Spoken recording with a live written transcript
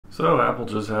So Apple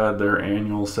just had their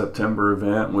annual September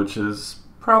event, which is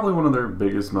probably one of their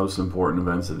biggest, most important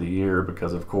events of the year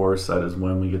because, of course, that is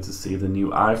when we get to see the new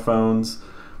iPhones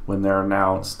when they're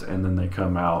announced, and then they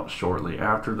come out shortly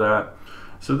after that.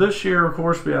 So this year, of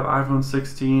course, we have iPhone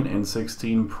 16 and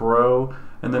 16 Pro,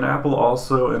 and then Apple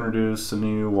also introduced a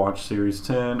new Watch Series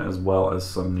 10 as well as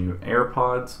some new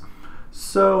AirPods.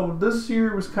 So this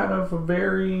year was kind of a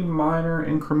very minor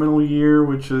incremental year,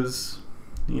 which is,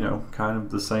 kind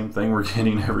of the same thing we're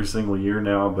getting every single year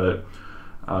now, but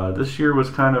this year was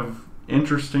kind of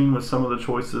interesting with some of the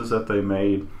choices that they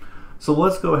made. So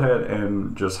let's go ahead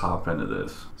and just hop into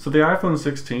this. So the iPhone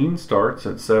 16 starts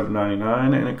at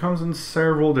 $799 and it comes in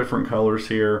several different colors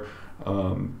here.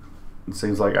 It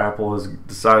seems like Apple has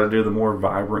decided to do the more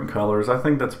vibrant colors. I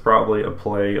think that's probably a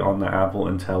play on the Apple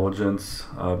Intelligence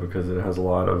because it has a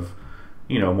lot of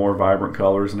more vibrant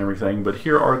colors and everything. But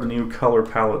here are the new color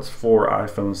palettes for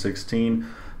iPhone 16.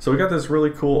 So we got this really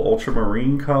cool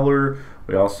ultramarine color.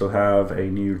 We also have a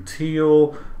new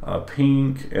teal,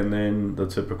 pink, and then the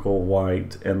typical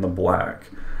white and the black.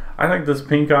 I think this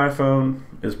pink iPhone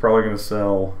is probably going to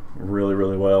sell really,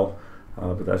 really well,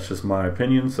 but that's just my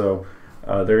opinion. So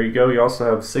there you go. You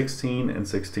also have 16 and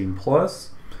 16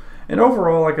 Plus. And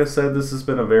overall, like I said, this has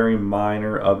been a very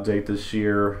minor update this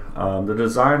year. The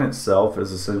design itself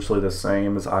is essentially the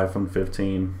same as iPhone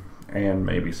 15 and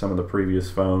maybe some of the previous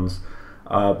phones.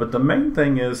 But the main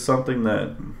thing is something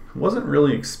that wasn't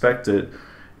really expected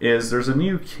is there's a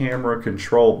new camera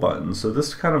control button. So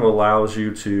this kind of allows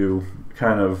you to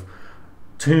kind of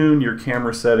tune your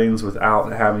camera settings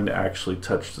without having to actually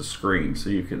touch the screen. So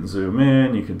you can zoom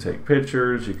in, you can take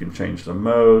pictures, you can change the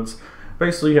modes.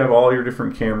 Basically, you have all your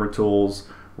different camera tools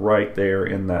right there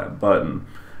in that button.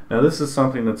 Now, this is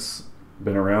something that's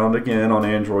been around again on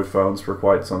Android phones for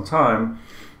quite some time,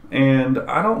 and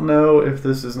I don't know if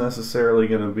this is necessarily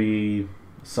going to be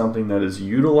something that is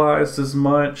utilized as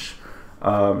much.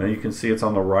 And you can see it's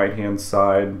on the right-hand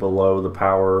side below the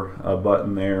power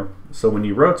button there. So when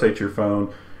you rotate your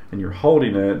phone and you're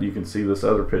holding it, you can see this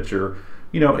other picture.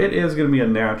 It is going to be a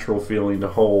natural feeling to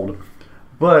hold.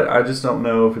 But I just don't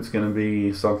know if it's going to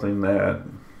be something that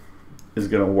is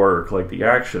going to work like the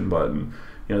action button.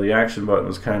 The action button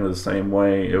was kind of the same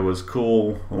way. It was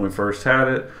cool when we first had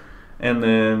it, and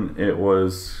then it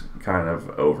was kind of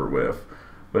over with.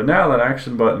 But now that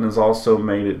action button has also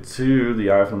made it to the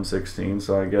iPhone 16,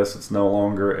 so I guess it's no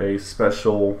longer a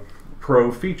special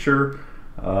Pro feature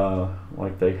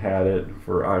like they had it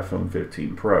for iPhone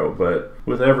 15 Pro. But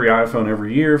with every iPhone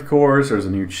every year, of course, there's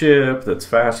a new chip that's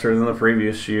faster than the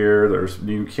previous year. There's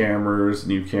new cameras,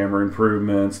 new camera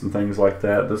improvements, and things like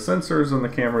that. The sensors and the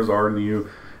cameras are new,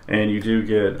 and you do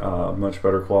get much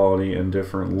better quality and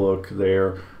different look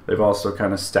there. They've also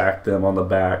kind of stacked them on the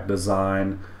back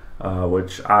design,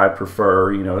 which I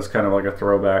prefer. It's kind of like a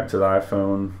throwback to the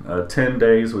iPhone 10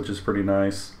 days, which is pretty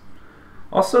nice.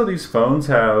 Also, these phones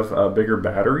have bigger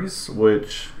batteries,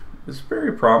 which is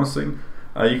very promising.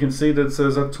 You can see that it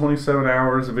says up to 27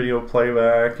 hours of video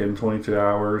playback and 22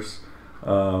 hours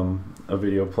of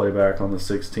video playback on the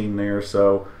 16 there.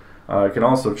 So it can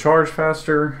also charge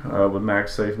faster with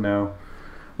MagSafe now.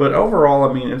 But overall,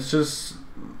 I mean, it's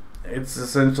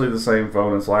essentially the same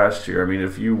phone as last year. I mean,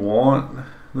 if you want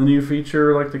the new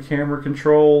feature like the camera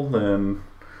control, then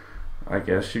I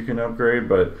guess you can upgrade.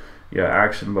 But yeah,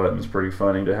 action button is pretty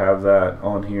funny to have that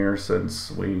on here since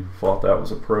we thought that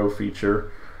was a Pro feature,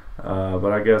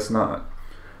 but I guess not.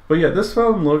 But yeah, this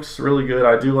phone looks really good.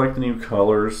 I do like the new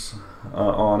colors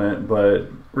on it, but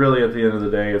really at the end of the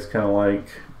day, it's kind of like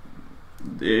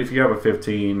if you have a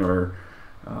 15 or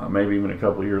maybe even a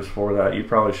couple years before that, you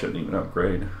probably shouldn't even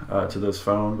upgrade to this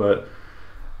phone. But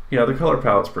yeah, the color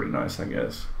palette's pretty nice, I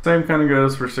guess. Same kind of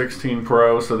goes for 16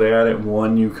 Pro. So they added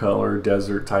one new color,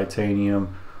 Desert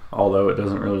Titanium, although it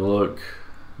doesn't really look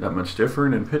that much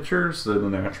different in pictures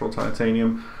than the natural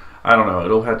titanium. I don't know,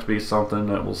 it'll have to be something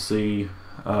that we'll see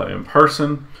in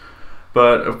person.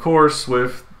 But of course,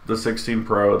 with the 16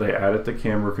 Pro, they added the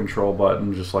camera control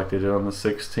button just like they did on the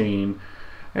 16.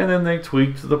 And then they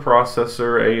tweaked the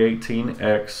processor,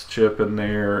 A18X chip in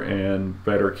there, and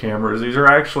better cameras. These are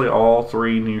actually all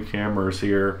three new cameras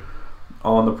here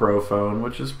on the Pro phone,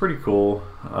 which is pretty cool.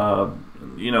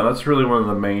 That's really one of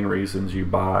the main reasons you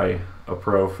buy a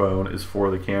Pro phone is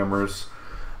for the cameras.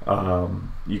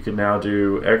 You can now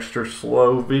do extra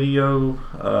slow video,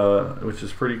 which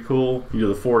is pretty cool. You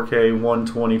do the 4K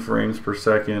 120 frames per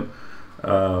second,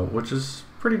 which is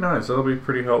pretty nice. That'll be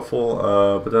pretty helpful,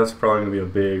 but that's probably going to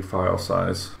be a big file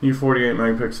size. New 48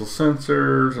 megapixel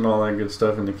sensors and all that good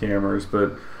stuff in the cameras,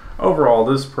 but overall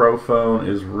this Pro phone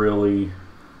is really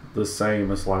the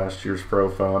same as last year's Pro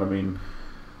phone. I mean,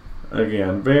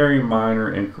 again, very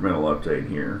minor incremental update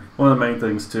here. One of the main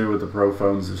things too with the Pro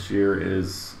phones this year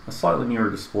is a slightly newer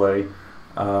display.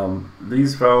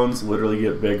 These phones literally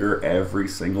get bigger every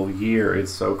single year.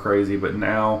 It's so crazy. But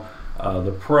now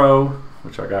the Pro,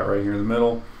 which I got right here in the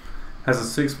middle, has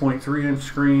a 6.3 inch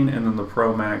screen, and then the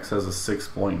Pro Max has a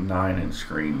 6.9 inch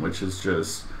screen, which is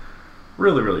just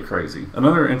really, really crazy.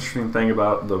 Another interesting thing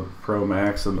about the Pro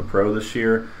Max and the Pro this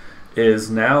year is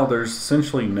now there's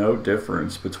essentially no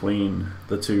difference between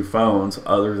the two phones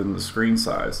other than the screen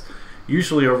size.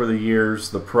 Usually over the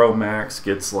years, the Pro Max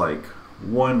gets like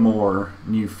one more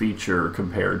new feature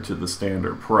compared to the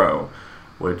standard Pro,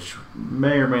 which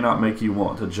may or may not make you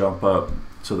want to jump up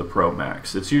to the Pro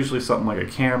Max. It's usually something like a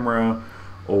camera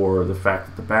or the fact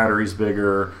that the battery's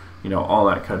bigger, you know, all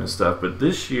that kind of stuff. But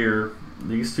this year,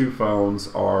 these two phones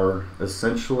are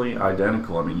essentially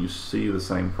identical. I mean, you see the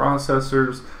same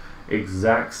processors,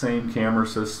 exact same camera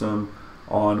system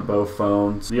on both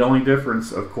phones. The only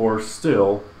difference, of course,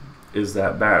 still is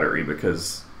that battery,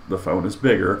 because the phone is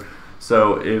bigger.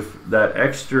 So if that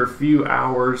extra few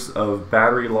hours of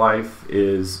battery life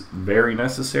is very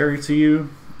necessary to you,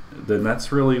 then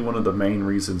that's really one of the main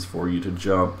reasons for you to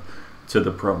jump to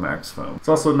the Pro Max phone. It's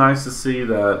also nice to see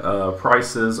that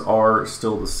prices are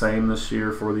still the same this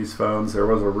year for these phones. There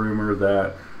was a rumor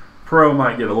that Pro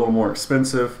might get a little more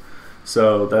expensive,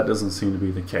 so that doesn't seem to be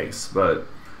the case. But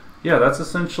yeah, that's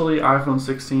essentially iPhone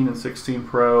 16 and 16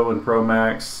 Pro and Pro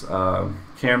Max.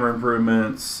 Camera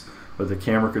improvements with the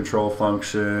camera control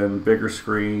function, bigger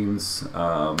screens,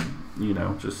 you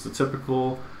know, just the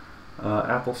typical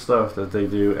Apple stuff that they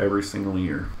do every single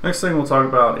year. Next thing we'll talk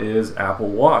about is Apple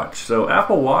Watch. So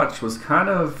Apple Watch was kind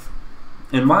of,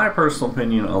 in my personal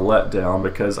opinion, a letdown,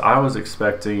 because I was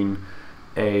expecting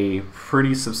a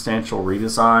pretty substantial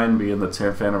redesign, being the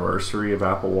 10th anniversary of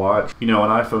Apple Watch. You know,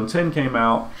 when iPhone 10 came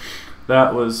out,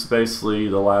 that was basically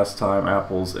the last time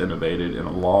Apple's innovated in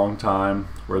a long time,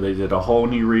 where they did a whole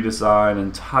new redesign,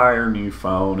 entire new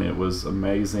phone. It was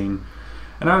amazing.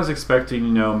 And I was expecting,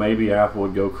 you know, maybe Apple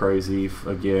would go crazy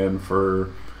again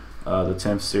for the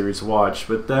 10th series watch,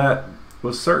 but that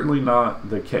was certainly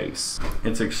not the case.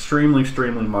 It's extremely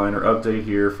minor update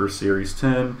here for Series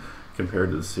 10 compared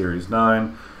to the Series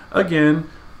 9. Again,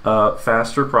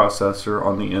 faster processor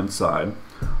on the inside.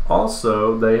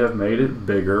 Also, they have made it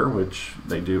bigger, which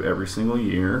they do every single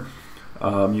year.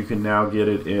 You can now get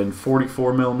it in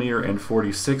 44mm and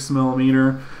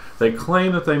 46mm. They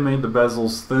claim that they made the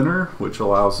bezels thinner, which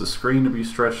allows the screen to be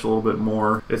stretched a little bit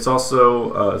more. It's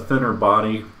also a thinner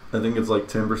body. I think it's like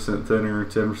 10% thinner,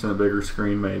 10% bigger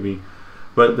screen maybe.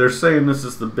 But they're saying this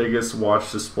is the biggest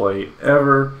watch display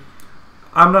ever.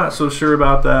 I'm not so sure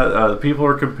about that. People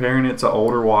are comparing it to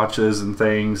older watches and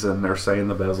things, and they're saying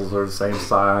the bezels are the same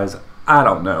size. I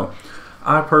don't know.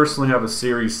 I personally have a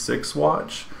Series 6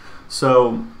 watch,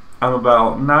 so I'm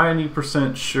about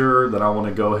 90% sure that I want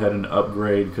to go ahead and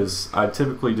upgrade, because I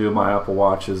typically do my Apple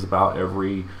Watches about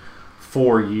every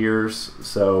 4 years.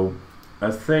 So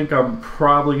I think I'm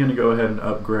probably going to go ahead and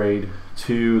upgrade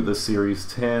to the Series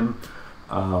 10.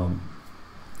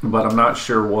 But I'm not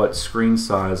sure what screen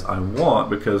size I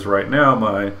want, because right now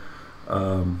my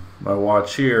my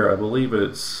watch here, I believe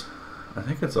I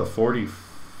think it's a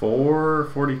 44,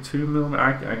 42 millimeter.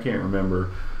 I can't remember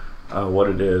what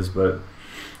it is, but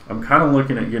I'm kind of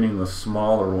looking at getting the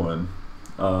smaller one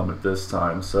at this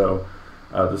time. So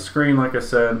the screen, like I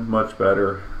said, much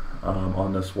better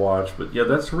on this watch. But yeah,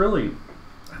 that's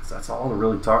all to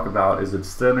really talk about, is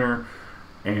it's thinner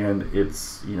and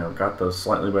it's, you know, got the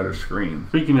slightly better screen.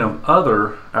 Speaking of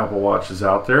other Apple Watches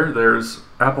out there, there's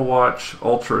Apple Watch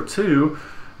Ultra 2,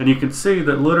 and you can see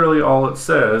that literally all it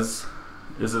says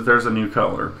is that there's a new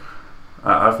color.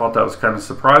 I thought that was kind of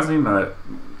surprising.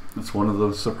 It's one of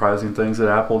those surprising things that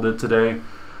Apple did today.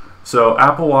 So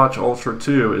Apple Watch Ultra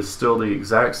 2 is still the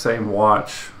exact same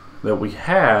watch that we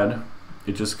had.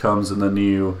 It just comes in the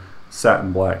new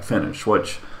satin black finish,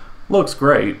 which looks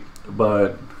great,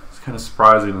 but it's kind of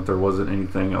surprising that there wasn't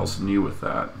anything else new with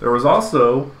that. There was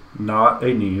also not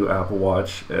a new Apple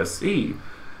Watch SE.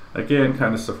 Again,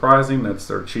 kind of surprising. That's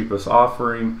their cheapest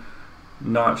offering.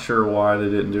 Not sure why they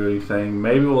didn't do anything.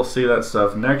 Maybe we'll see that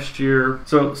stuff next year.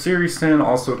 So Series 10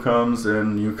 also comes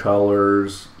in new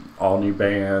colors, all new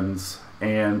bands,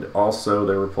 and also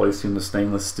they're replacing the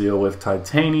stainless steel with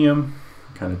titanium.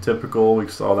 Kind of typical, we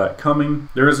saw that coming.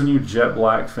 There is a new jet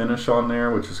black finish on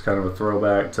there, which is kind of a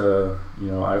throwback to,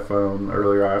 you know,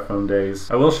 earlier iPhone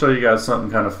days. I will show you guys something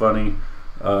kind of funny.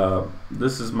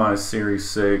 This is my Series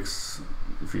 6.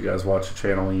 If you guys watch the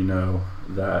channel, you know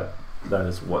that that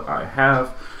is what I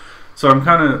have. So I'm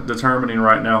kind of determining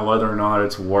right now whether or not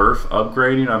it's worth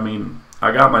upgrading. I mean,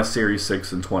 I got my Series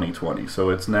 6 in 2020,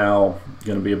 so it's now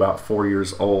going to be about 4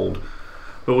 years old.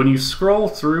 But when you scroll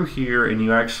through here and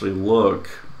you actually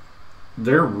look,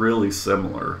 they're really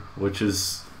similar, which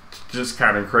is just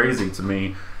kind of crazy to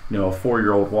me, you know, a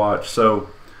 4-year-old watch. So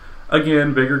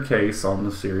again, bigger case on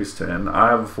the Series 10. I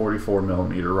have a 44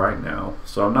 millimeter right now,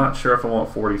 so I'm not sure if I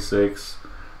want 46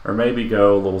 or maybe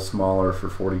go a little smaller for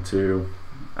 42.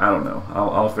 I don't know.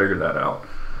 I'll figure that out.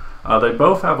 They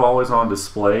both have always-on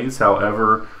displays.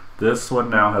 However, this one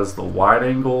now has the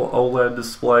wide-angle OLED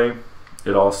display.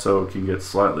 It also can get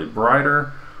slightly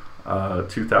brighter,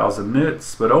 2000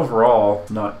 nits, but overall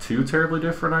not too terribly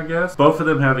different, I guess. Both of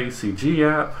them have ECG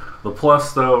app. The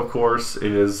plus, though, of course,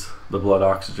 is the blood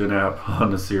oxygen app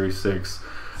on the Series 6.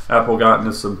 Apple got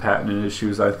into some patent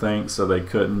issues, I think, so they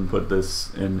couldn't put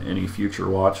this in any future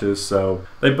watches. So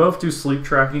they both do sleep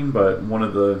tracking, but one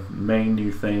of the main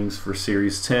new things for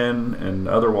Series 10 and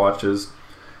other watches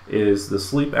is the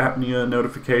sleep apnea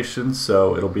notifications.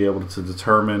 So it'll be able to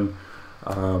determine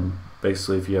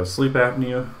basically if you have sleep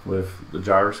apnea with the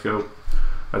gyroscope.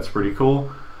 That's pretty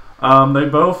cool. They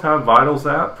both have Vitals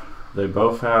app. They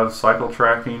both have cycle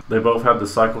tracking. They both have the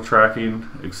cycle tracking,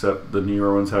 except the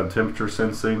newer ones have temperature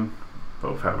sensing.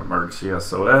 Both have emergency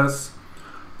SOS.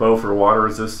 Both are water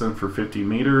resistant for 50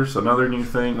 meters. Another new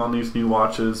thing on these new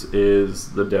watches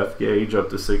is the depth gauge up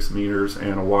to 6 meters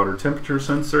and a water temperature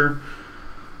sensor.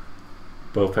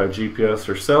 Both have GPS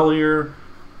or cellular.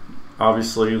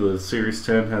 Obviously, the Series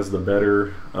 10 has the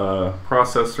better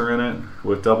processor in it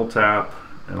with double tap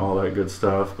and all that good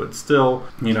stuff, but still,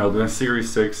 you know, the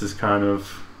Series 6 is kind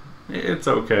of, it's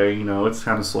okay, you know, it's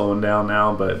kind of slowing down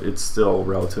now, but it's still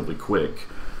relatively quick.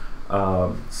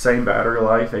 Same battery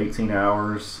life, 18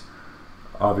 hours.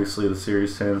 Obviously, the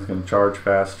Series 10 is going to charge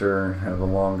faster, have a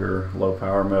longer low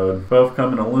power mode. Both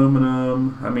come in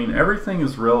aluminum. I mean, everything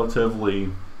is relatively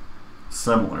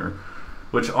similar,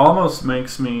 which almost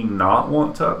makes me not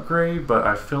want to upgrade, but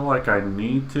I feel like I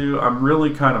need to. I'm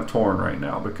really kind of torn right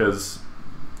now because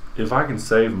if I can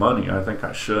save money, I think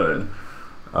I should.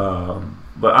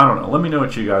 But I don't know. Let me know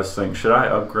what you guys think. Should I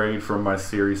upgrade from my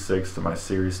Series 6 to my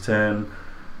Series 10?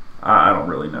 I don't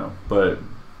really know. But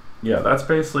yeah, that's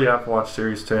basically Apple Watch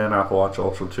Series 10, Apple Watch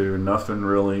Ultra 2. Nothing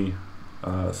really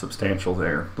substantial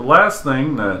there. The last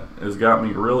thing that has got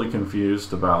me really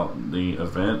confused about the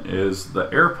event is the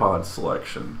AirPods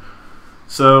selection.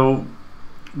 So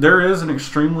there is an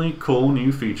extremely cool new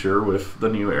feature with the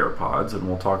new AirPods, and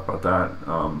we'll talk about that.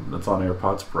 That's on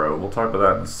AirPods Pro. We'll talk about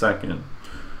that in a second.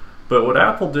 But what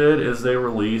Apple did is they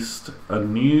released a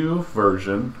new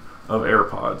version of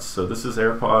AirPods. So this is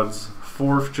AirPods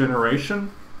 4th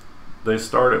generation. They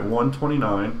start at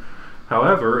 $129.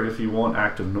 However, if you want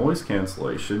active noise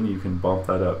cancellation, you can bump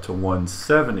that up to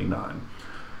 $179.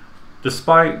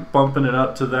 Despite bumping it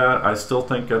up to that, I still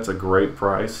think that's a great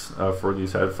price for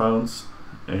these headphones.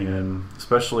 And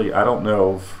especially, I don't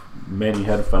know of many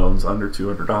headphones under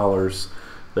 $200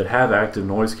 that have active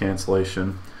noise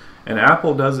cancellation. And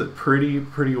Apple does it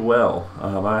pretty well.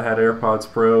 I had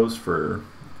AirPods Pros for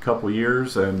a couple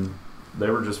years and they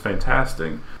were just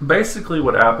fantastic. Basically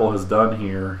what Apple has done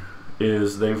here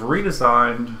is they've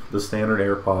redesigned the standard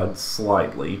AirPods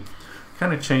slightly,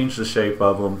 kind of changed the shape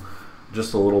of them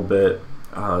just a little bit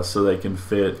so they can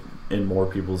fit in more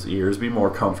people's ears, be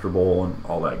more comfortable and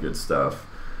all that good stuff.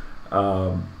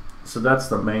 So that's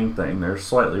the main thing. They're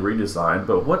slightly redesigned,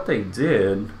 but what they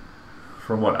did,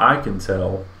 from what I can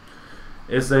tell,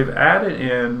 is they've added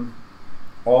in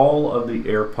all of the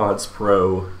AirPods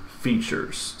Pro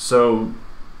features. So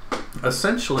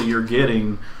essentially you're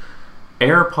getting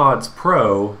AirPods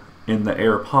Pro in the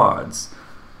AirPods.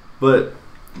 But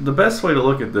the best way to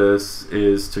look at this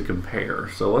is to compare.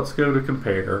 So let's go to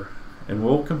compare, and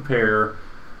we'll compare,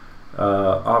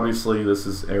 obviously this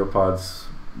is AirPods,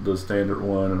 the standard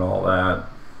one and all that,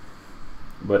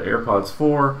 but AirPods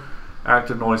 4,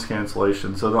 active noise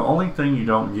cancellation. So the only thing you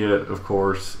don't get, of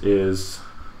course, is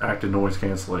active noise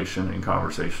cancellation and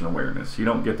conversation awareness. You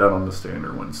don't get that on the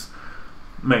standard ones.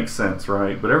 Makes sense,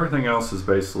 right? But everything else is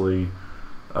basically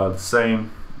the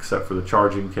same except for the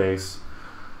charging case.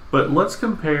 But let's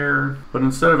compare, but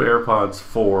instead of AirPods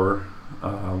 4,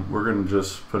 we're going to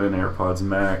just put in AirPods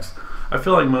Max. I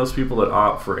feel like most people that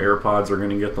opt for AirPods are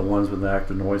going to get the ones with the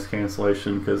active noise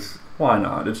cancellation because why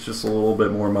not? It's just a little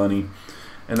bit more money,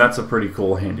 and that's a pretty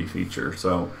cool, handy feature.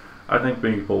 So I think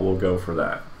people will go for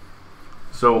that.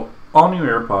 So all new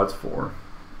AirPods 4,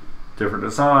 different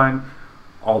design,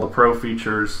 all the Pro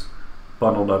features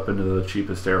bundled up into the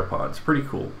cheapest AirPods. Pretty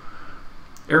cool.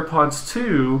 AirPods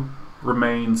 2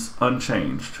 remains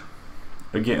unchanged.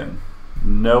 Again,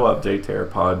 no update to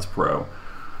AirPods Pro.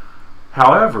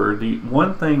 However, the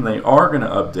one thing they are going to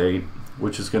update,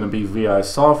 which is going to be via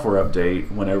software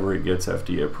update whenever it gets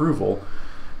FDA approval,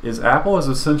 is Apple has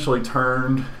essentially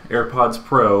turned AirPods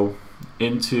Pro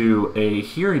into a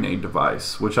hearing aid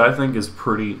device, which I think is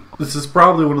this is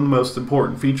probably one of the most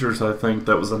important features I think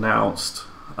that was announced,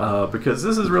 because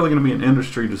this is really going to be an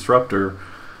industry disruptor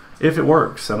if it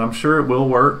works, and I'm sure it will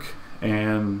work.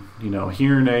 And you know,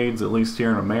 hearing aids, at least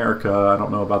here in America, I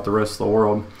don't know about the rest of the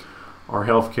world, our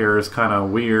healthcare is kind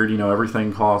of weird. You know,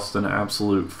 everything costs an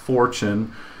absolute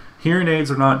fortune. Hearing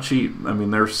aids are not cheap. I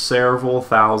mean, they're several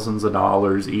thousands of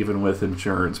dollars, even with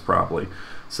insurance probably.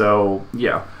 So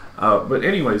yeah, but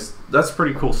anyways, that's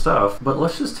pretty cool stuff. But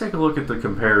let's just take a look at the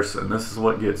comparison. This is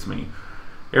what gets me.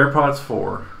 AirPods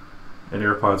 4 and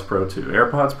AirPods Pro 2.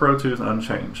 AirPods Pro 2 is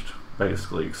unchanged,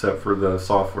 basically, except for the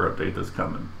software update that's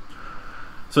coming.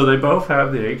 So they both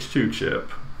have the H2 chip.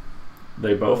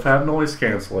 They both have noise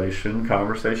cancellation,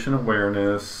 conversation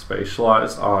awareness,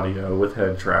 spatialized audio with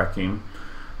head tracking.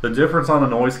 The difference on the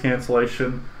noise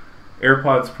cancellation,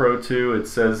 AirPods Pro 2, it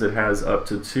says it has up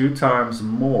to 2 times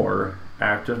more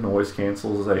active noise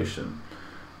cancellation.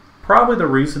 Probably the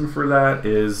reason for that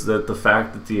is that the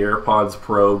fact that the AirPods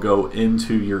Pro go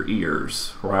into your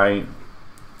ears, right?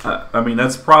 I mean,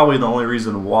 that's probably the only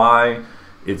reason why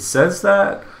it says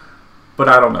that. But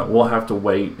I don't know. We'll have to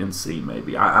wait and see,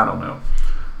 maybe. I don't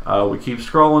know. We keep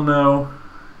scrolling, though.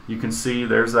 You can see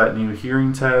there's that new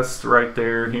hearing test right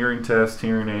there. Hearing test,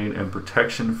 hearing aid, and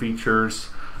protection features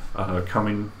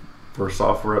coming for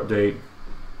software update.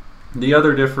 The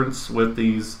other difference with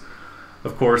these,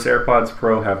 of course, AirPods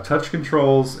Pro have touch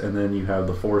controls, and then you have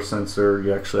the force sensor.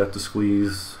 You actually have to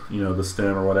squeeze, you know, the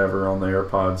stem or whatever on the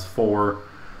AirPods 4.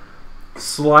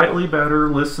 Slightly better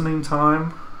listening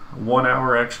time. 1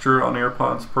 hour extra on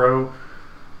AirPods Pro.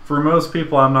 For most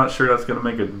people, I'm not sure that's going to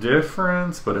make a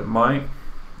difference, but it might.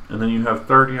 And then you have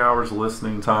 30 hours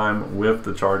listening time with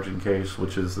the charging case,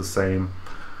 which is the same.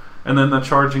 And then the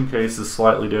charging case is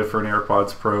slightly different.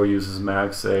 AirPods Pro uses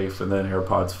MagSafe, and then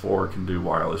AirPods 4 can do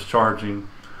wireless charging.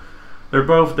 They're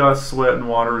both dust, sweat, and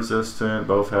water resistant.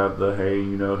 Both have the hey,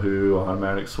 you know who,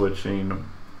 automatic switching,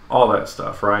 all that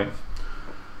stuff, right?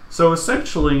 So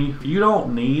essentially, if you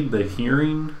don't need the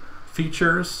hearing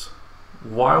features,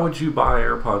 why would you buy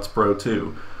AirPods Pro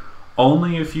 2?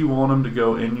 Only if you want them to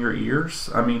go in your ears?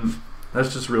 I mean,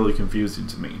 that's just really confusing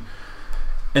to me.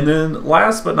 And then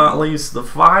last but not least, the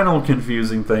final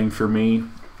confusing thing for me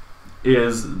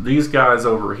is these guys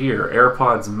over here,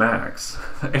 AirPods Max.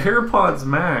 AirPods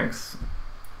Max,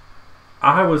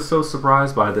 I was so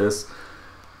surprised by this.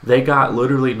 They got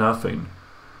literally nothing.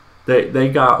 They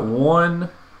got one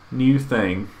new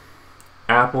thing.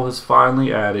 Apple has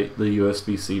finally added the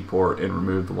USB-C port and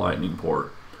removed the Lightning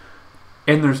port.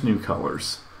 And there's new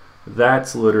colors.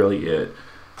 That's literally it.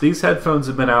 These headphones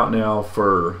have been out now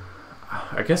for,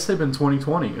 I guess they've been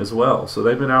 2020 as well. So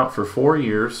they've been out for 4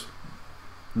 years.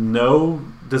 No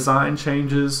design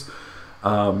changes.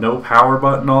 No power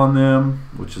button on them,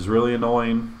 which is really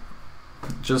annoying.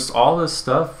 Just all this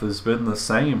stuff has been the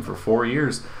same for 4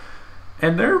 years.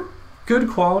 And they're good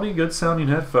quality, good sounding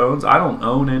headphones. I don't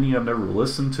own any. I've never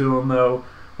listened to them though.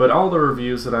 But all the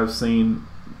reviews that I've seen,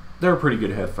 they're pretty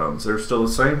good headphones. They're still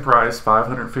the same price,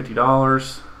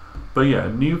 $550. But yeah,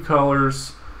 new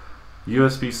colors,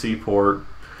 USB-C port.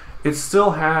 It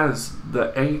still has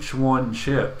the H1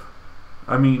 chip.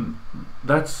 I mean,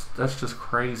 that's just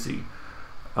crazy.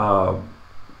 It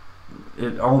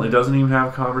doesn't even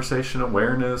have conversation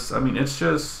awareness. I mean, it's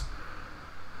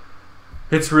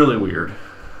really weird.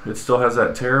 It still has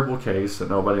that terrible case that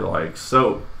nobody likes.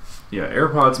 So, yeah,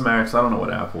 AirPods Max, I don't know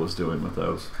what Apple is doing with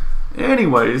those.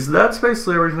 Anyways, that's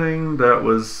basically everything that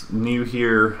was new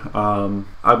here.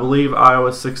 I believe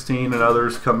iOS 16 and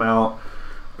others come out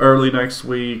early next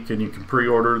week, and you can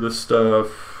pre-order this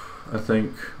stuff. I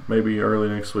think maybe early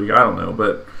next week. I don't know,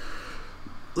 but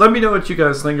let me know what you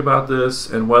guys think about this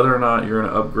and whether or not you're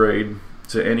going to upgrade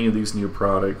to any of these new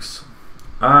products.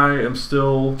 I am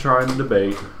still trying to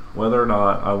debate whether or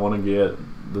not I want to get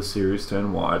the Series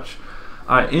 10 watch.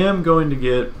 I am going to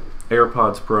get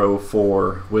AirPods Pro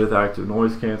 4 with active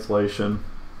noise cancellation.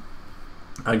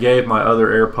 I gave my other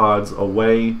AirPods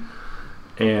away,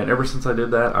 and ever since I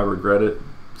did that, I regret it.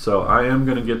 So I am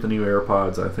going to get the new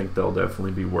AirPods. I think they'll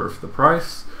definitely be worth the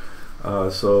price.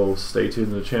 So stay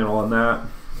tuned to the channel on that.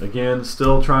 Again,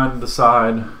 still trying to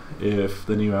decide if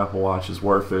the new Apple Watch is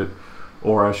worth it,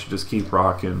 or I should just keep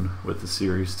rocking with the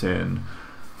Series 10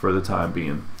 for the time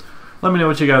being. Let me know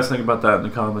what you guys think about that in the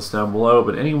comments down below.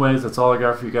 But anyways, that's all I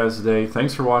got for you guys today.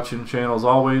 Thanks for watching the channel as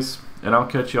always, and I'll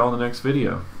catch you all in the next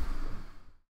video.